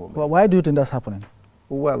are at the moment. Well, why do you think that's happening?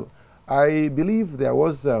 Well, I believe there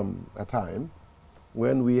was a time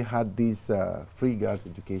when we had this free girls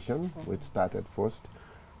education, which started first.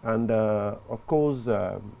 And of course,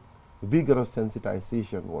 vigorous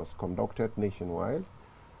sensitization was conducted nationwide.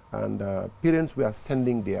 And parents were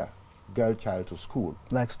sending their girl child to school.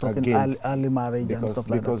 Like stopping early marriage and stuff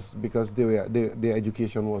like that. Because their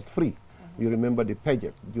education was free. You remember the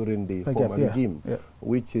PEJEP during the former regime,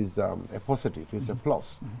 which is a positive, it's a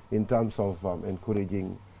plus in terms of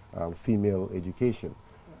encouraging female education.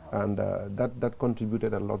 And that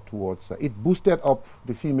contributed a lot towards, it boosted up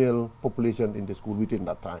the female population in the school within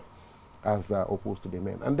that time, as opposed to the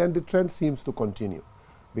men. And then the trend seems to continue,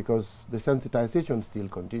 because the sensitization still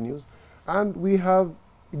continues. And we have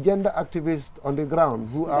gender activists on the ground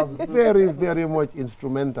who are very, very much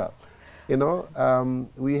instrumental You know,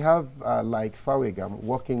 we have like Fawegam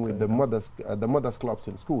working with the mothers clubs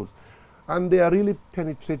in schools, and they are really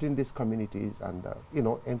penetrating these communities and you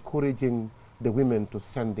know, encouraging the women to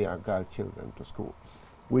send their girl children to school,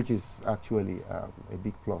 which is actually a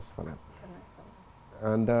big plus for them.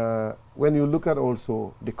 And when you look at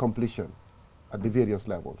also the completion at the various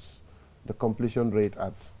levels, the completion rate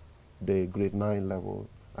at the grade 9 level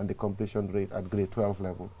and the completion rate at grade 12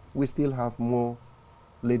 level, we still have more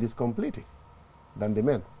ladies completing than the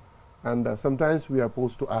men. And sometimes we are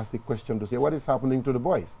supposed to ask the question to say, what is happening to the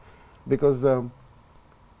boys? Because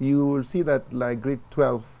you will see that like grade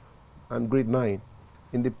 12 and grade 9,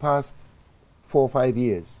 in the past 4 or 5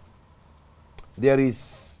 years, there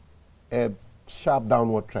is a sharp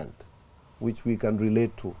downward trend, which we can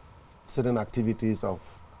relate to certain activities of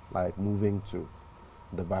like moving to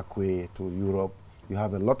the back way to Europe. You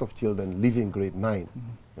have a lot of children leaving grade 9,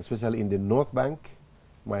 especially in the North Bank,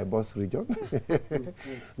 my boss region,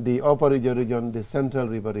 the Upper region, the Central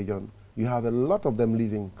River region. You have a lot of them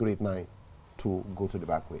leaving grade 9 to go to the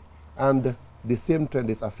back way. And the same trend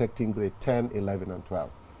is affecting grade 10, 11, and 12.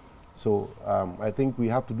 So I think we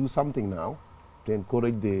have to do something now to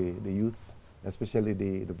encourage the youth, especially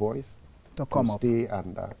the boys, to stay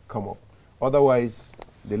and come up. Otherwise,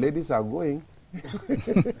 the ladies are going.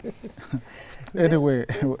 Anyway,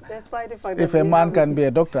 if a man can be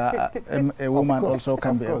a doctor, a woman also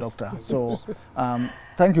can be a doctor. So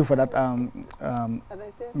thank you for that,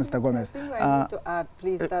 Mr. Gomez. I need to add,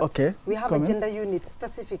 please, that we have a gender unit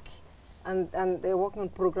specific, and they're working on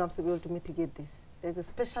programs to be able to mitigate this. There's a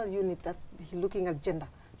special unit that's looking at gender,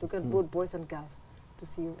 looking at both boys and girls, to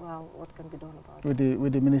see what can be done about it.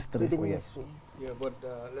 With the ministry. With the ministry, yes. Yeah, but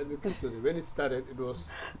let me come to it. When it started, it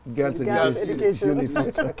was girls education. Unit.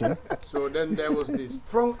 Okay. So then there was this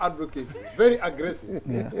strong advocacy, very aggressive,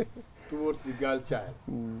 towards the girl child.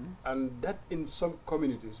 And that in some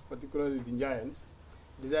communities, particularly the Giants,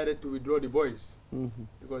 decided to withdraw the boys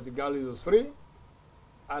because the girl was free.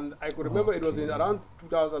 And I could remember it was in around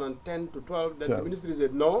 2010 to 12 that the ministry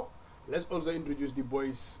said, no, let's also introduce the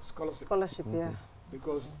boys' scholarship. Scholarship, yeah.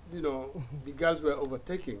 Because, you know, the girls were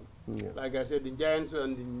overtaking. Like I said, the Giants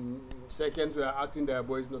and the seconds were asking their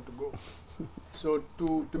boys not to go. So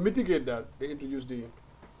to mitigate that, they introduced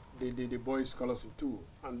the boys' scholarship too.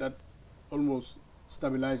 And that almost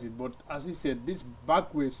stabilized it. But as he said, this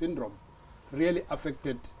backway syndrome really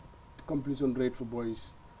affected the completion rate for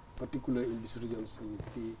boys, particularly in these regions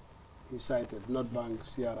he cited, North Bank,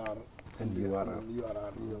 CRR, and URR,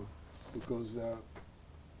 you know, because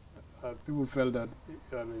people felt that,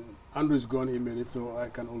 I mean, Andrew is gone, he made it, so I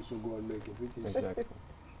can also go and make it, which is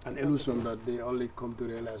an illusion that they only come to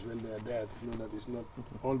realize when they are dead, you know, that it's not,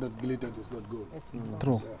 all that glittered is not good.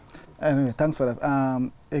 True. Anyway, thanks for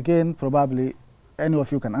that. Again, probably any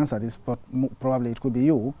of you can answer this, but probably it could be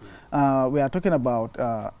you. We are talking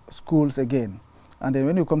about schools again. And then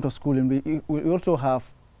when you come to schooling, we also have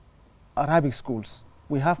Arabic schools.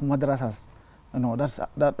 We have madrasas, you know,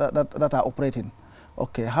 that are operating.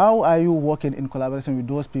 Okay, how are you working in collaboration with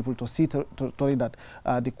those people to see to that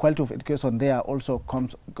the quality of education there also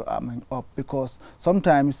comes up? Because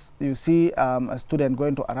sometimes you see a student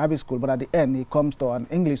going to Arabic school, but at the end he comes to an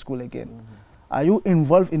English school again. Are you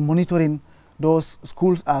involved in monitoring those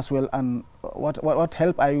schools as well, and what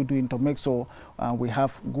help are you doing to make sure we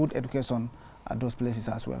have good education at those places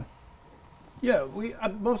as well? Yeah, we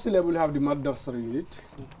at Mobse level have the madrasa unit,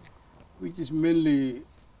 which is mainly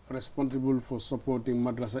responsible for supporting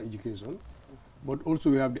madrasa education, but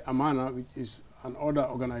also we have the Amana, which is an other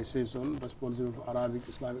organization responsible for Arabic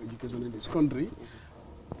Islamic education in this country,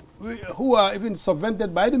 who are even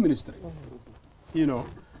subvented by the ministry, you know.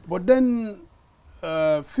 But then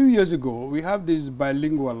a few years ago, we have this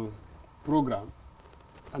bilingual program,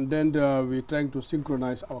 and then we're trying to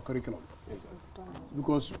synchronize our curriculum.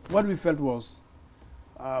 Because what we felt was,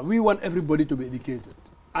 we want everybody to be educated.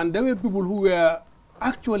 And there were people who were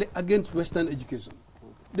actually against Western education.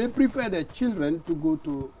 They prefer their children to go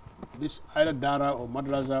to this either Dara or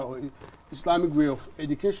Madrasa or Islamic way of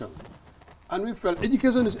education. And we felt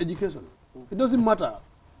education is education. It doesn't matter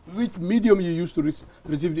which medium you use to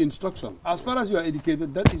receive the instruction. As far as you are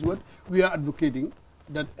educated, that is what we are advocating,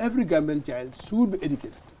 that every Gambian child should be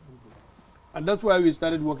educated. And that's why we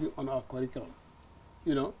started working on our curriculum,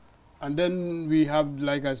 you know. And then we have,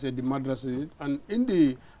 like I said, the madrasa unit. And in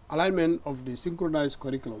the alignment of the synchronized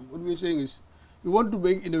curriculum, what we're saying is we want to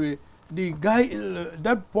make, in a way, the guy,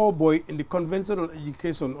 that poor boy in the conventional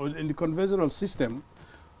education or in the conventional system,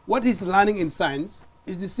 what he's learning in science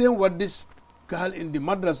is the same what this girl in the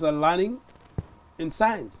madrasa learning in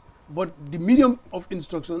science. But the medium of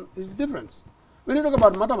instruction is different. When you talk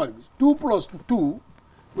about mathematics, 2 plus 2,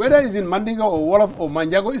 whether it's in Mandinga or Wolof or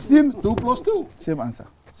Manjago, it's still 2 plus 2. Same answer.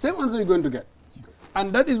 Same answer you're going to get.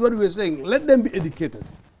 And that is what we're saying. Let them be educated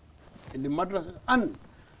in the madrasa. And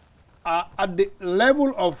at the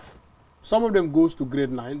level of, some of them goes to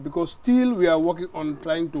grade 9, because still we are working on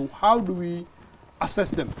trying to, how do we assess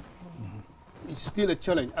them? It's still a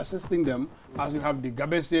challenge, assessing them, as we have the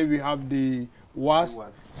Gabese, we have the WAS.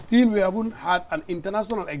 Still we haven't had an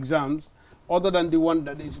international exams other than the one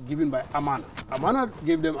that is given by Amana. Amana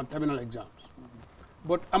gave them a terminal exams.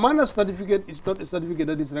 But Amana's certificate is not a certificate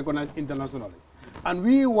that is recognized internationally. And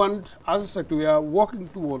we want, as a sector, we are working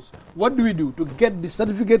towards, what do we do to get the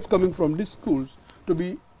certificates coming from these schools to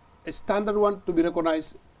be a standard one, to be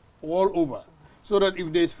recognized all over. So that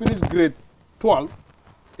if they finish grade 12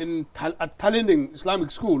 at Talending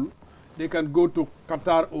Islamic School, they can go to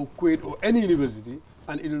Qatar or Kuwait or any university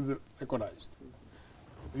and it will be recognized.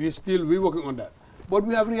 We're working on that. But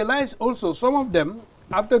we have realized also some of them,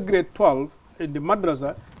 after grade 12 in the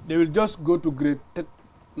madrasa, they will just go to grade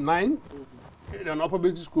 9 in an upper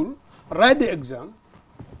basic school, write the exam,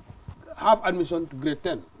 have admission to grade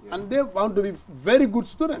 10. Yeah. And they found to be very good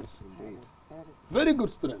students. Very good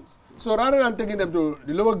students. So rather than taking them to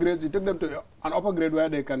the lower grades, you take them to an upper grade where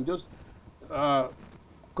they can just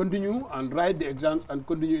continue and write the exams and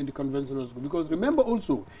continue in the conventional school. Because remember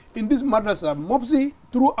also, in this madrasa, Mobse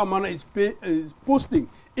through Amana is posting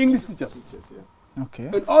English teachers. Okay.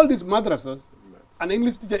 In all these madrasas, an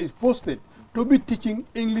English teacher is posted to be teaching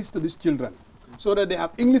English to these children, so that they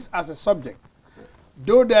have English as a subject.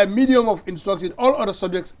 Though their medium of instruction, all other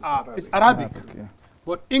subjects is Arabic. Okay.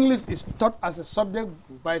 But English is taught as a subject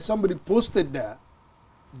by somebody posted there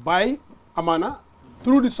by Amana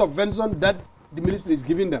through the subvention that the ministry is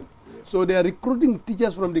giving them. Yeah. So they are recruiting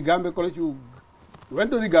teachers from the Gambia College who went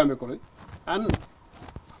to the Gambia College and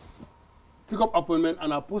pick up appointment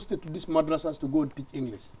and are posted to these madrasas to go and teach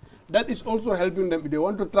English. That is also helping them. If they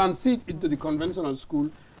want to transit into the conventional school,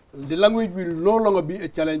 the language will no longer be a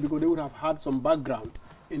challenge because they would have had some background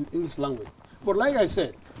in English language. But like I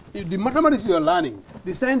said, if the mathematics you are learning,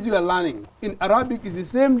 the science you are learning in Arabic is the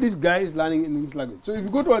same this guy is learning in English language. So if you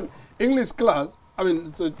go to an English class,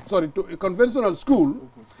 to a conventional school,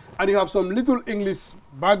 and you have some little English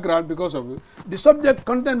background because of it, the subject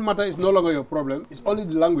content matter is no longer your problem, it's only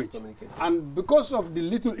the language. And because of the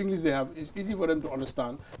little English they have, it's easy for them to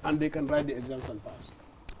understand, and they can write the exams and pass.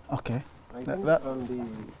 Okay. I think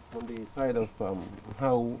on the side of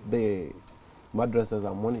how the madrasas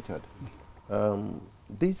are monitored,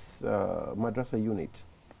 this madrasa unit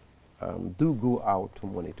do go out to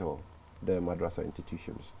monitor the madrasa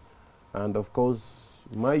institutions. And of course,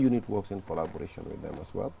 my unit works in collaboration with them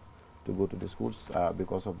as well to go to the schools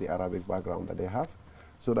because of the Arabic background that they have,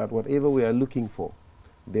 so that whatever we are looking for,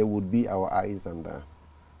 there would be our eyes and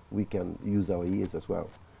we can use our ears as well.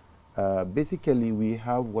 Basically, we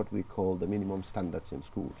have what we call the minimum standards in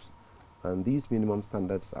schools. And these minimum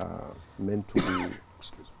standards are meant to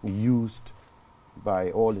be used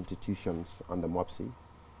by all institutions under Mobse.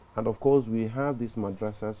 And of course, we have these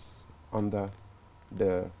madrasas under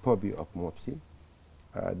the purview of Mobse,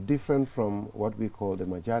 different from what we call the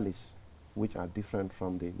majalis, which are different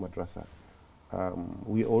from the madrasa.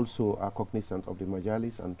 We also are cognizant of the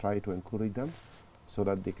majalis and try to encourage them so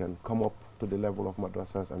that they can come up to the level of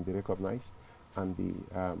madrasas and be recognized and be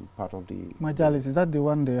part of the... Majalis, is that the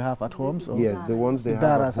one they have at home? So yes, the ones they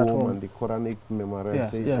have at home, and the Quranic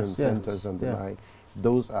memorization centers and the like.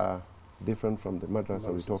 Those are different from the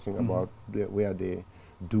madrasa we're talking about, where they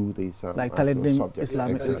do this like Talending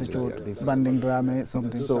Islamic Institute, Banding Drama,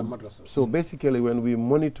 something. So basically, when we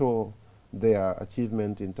monitor their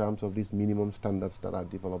achievement in terms of these minimum standards that are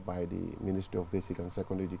developed by the Ministry of Basic and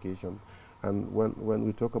Secondary Education, and when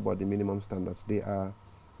we talk about the minimum standards, they are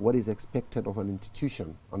what is expected of an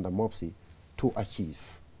institution under Mobse to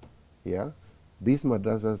achieve. Yeah, these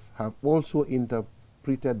madrasas have also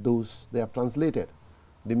interpreted those, they have translated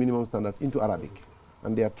the minimum standards into Arabic,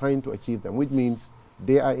 and they are trying to achieve them, which means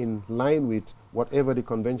they are in line with whatever the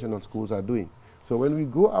conventional schools are doing. So when we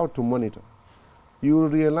go out to monitor, you will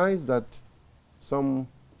realize that some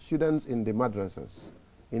students in the madrasas,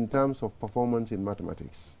 in terms of performance in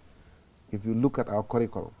mathematics, if you look at our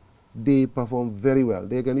curriculum, they perform very well.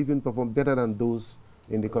 They can even perform better than those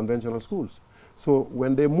in the conventional schools. So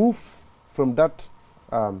when they move from that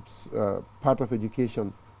part of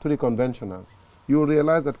education to the conventional, you will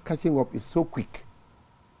realize that catching up is so quick.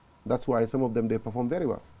 That's why some of them, they perform very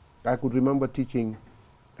well. I could remember teaching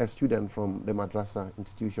a student from the madrasa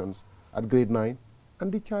institutions at grade 9,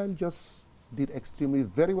 and the child just did extremely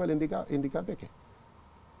very well in the Gabeke.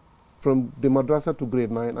 from the madrasa to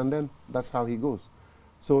grade 9, and then that's how he goes.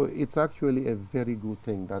 So it's actually a very good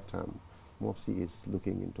thing that Mobse is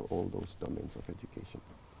looking into all those domains of education.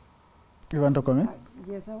 You want to comment?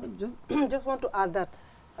 Yes, I would just want to add that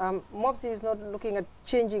Mobse is not looking at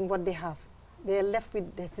changing what they have. They are left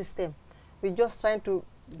with the system. We're just trying to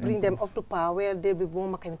bring them up to par where they'll be more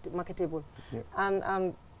marketable. Yep.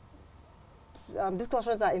 And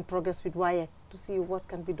discussions are in progress with WIAC to see what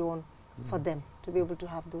can be done for them to be able to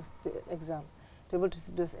have those exams, to be able to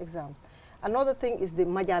see those exams. Another thing is the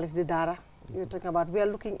majalis, the dara you're talking about. We are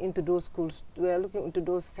looking into those schools. We are looking into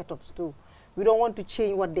those setups too. We don't want to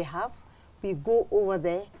change what they have. We go over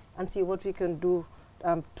there and see what we can do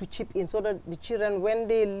to chip in so that the children, when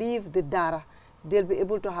they leave the dara, they'll be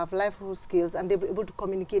able to have livelihood skills and they'll be able to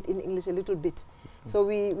communicate in English a little bit. So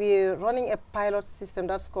we're running a pilot system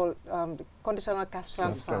that's called the conditional cash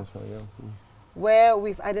transfer, where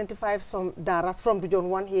we've identified some daras from Region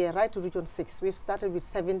 1 here right to Region 6. We've started with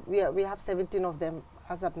 7, we have 17 of them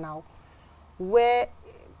as at now, where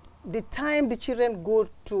the time the children go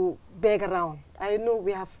to beg around, I know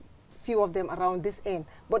we have few of them around this end,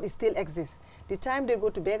 but it still exists. The time they go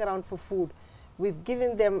to beg around for food, we've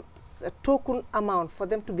given them a token amount for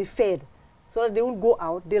them to be fed so that they won't go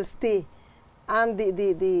out, they'll stay. And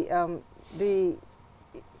the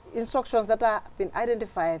instructions that have been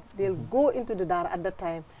identified, they'll go into the dara at that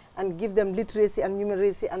time and give them literacy and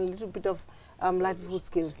numeracy and a little bit of livelihood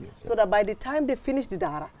skills, so that by the time they finish the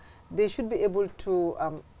dara, they should be able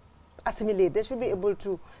to assimilate, they should be able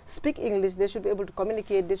to speak English, they should be able to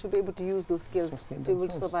communicate, they should be able to use those skills to be able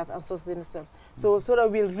to survive and sustain themselves. So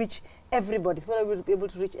that we'll reach everybody, so that we'll be able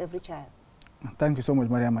to reach every child. Thank you so much,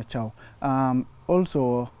 Maria Machao.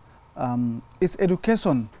 Also, is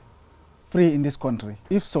education free in this country?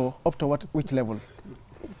 If so, up to which level?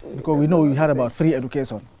 Because we know we heard about free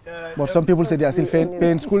education, but some people say they are still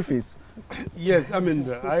paying school fees. Yes, I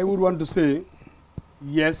mean, I would want to say,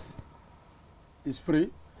 yes, it's free,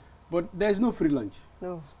 but there is no free lunch.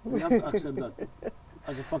 No. We have to accept that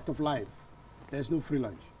as a fact of life. There is no free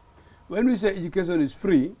lunch. When we say education is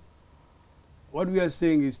free, what we are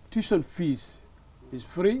saying is tuition fees is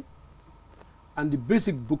free and the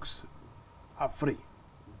basic books are free.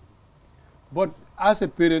 But as a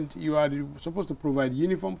parent, you are supposed to provide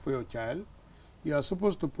uniform for your child, you are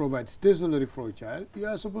supposed to provide stationery for your child, you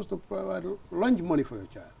are supposed to provide lunch money for your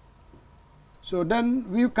child. So then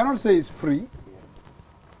we cannot say it's free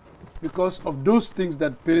because of those things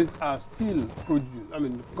that parents are still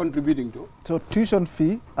contributing to. So tuition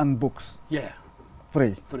fee and books? Yeah.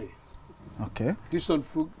 Free? Free. Okay. Tuition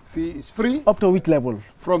fee is free. Up to which level?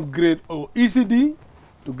 From grade ECD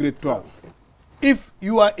to grade 12. If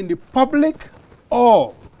you are in the public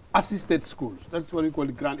or assisted schools, that's what we call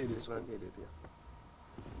the grant-aided school.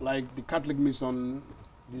 Like the Catholic Mission,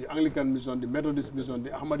 the Anglican Mission, the Methodist Mission, the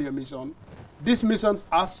Ahmadiyya Mission. These missions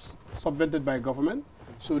are subvented by government,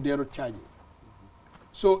 so they are not charging.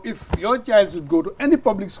 So if your child should go to any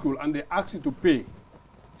public school and they ask you to pay,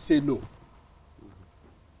 say no.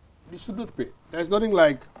 You should not pay. There's nothing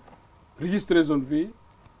like registration fee,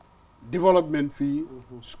 development fee,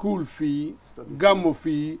 school fee, gammo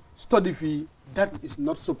fee, study fee. That is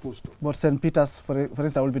not supposed to. But St. Peter's, for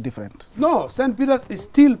instance, will be different? No, St. Peter's is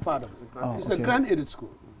still part of it. It's a grant-aided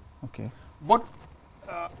school. Okay. But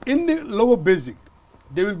in the lower basic,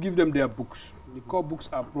 they will give them their books. The core books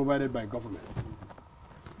are provided by government.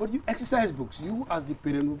 But you exercise books, you as the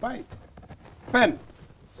parent will buy it. Pen,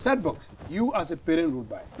 set books, you as a parent will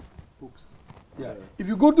buy books. Yeah. If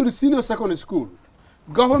you go to the senior secondary school,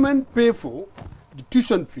 government pay for the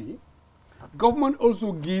tuition fee. Government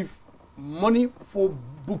also give money for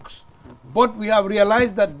books. But we have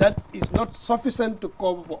realized that that is not sufficient to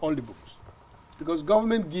cover for all the books. Because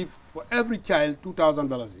government give for every child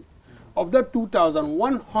 $2,000. Of that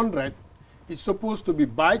 $2,100 is supposed to be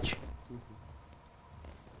badge,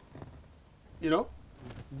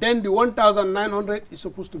 then the 1,900 is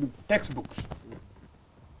supposed to be textbooks.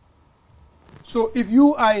 So if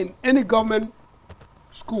you are in any government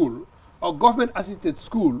school or government assisted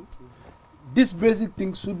school, this basic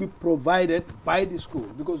things should be provided by the school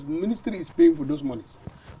because the ministry is paying for those monies.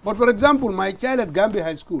 But for example, my child at Gambia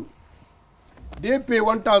High School, they pay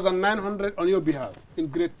 1,900 on your behalf in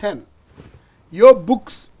grade 10. Your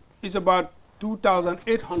books is about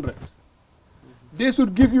 2,800. They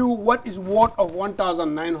should give you what is worth of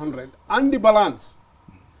 1,900 and the balance.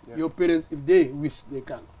 Your parents, if they wish, they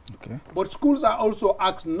can. Okay. But schools are also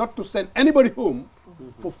asked not to send anybody home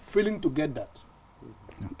for failing to get that.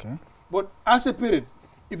 Okay. But as a parent,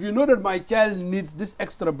 if you know that my child needs these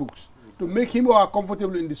extra books to make him or her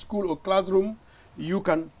comfortable in the school or classroom, you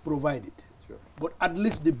can provide it. Sure. but at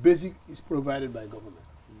least the basic is provided by government.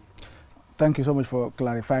 Thank you so much for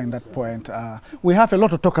clarifying that point. We have a lot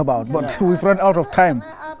to talk about, but we've run out of time. Can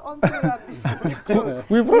I add on to that?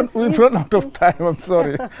 We've run out of time. I'm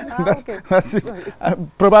sorry. Okay. That's it.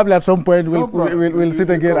 Probably at some point we'll sit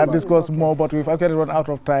again and discuss more, but we've actually run out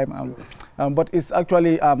of time. But it's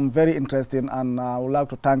actually very interesting, and I would like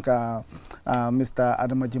to thank Mr.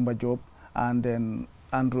 Adama Jimba Job, and then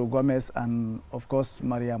Andrew Gomez, and of course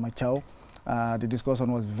Maria Machau. The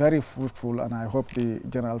discussion was very fruitful, and I hope the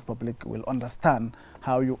general public will understand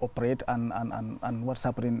how you operate and what's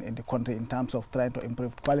happening in the country in terms of trying to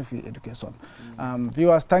improve quality education.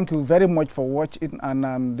 Viewers, thank you very much for watching,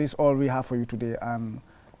 and this is all we have for you today, and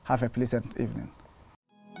have a pleasant evening.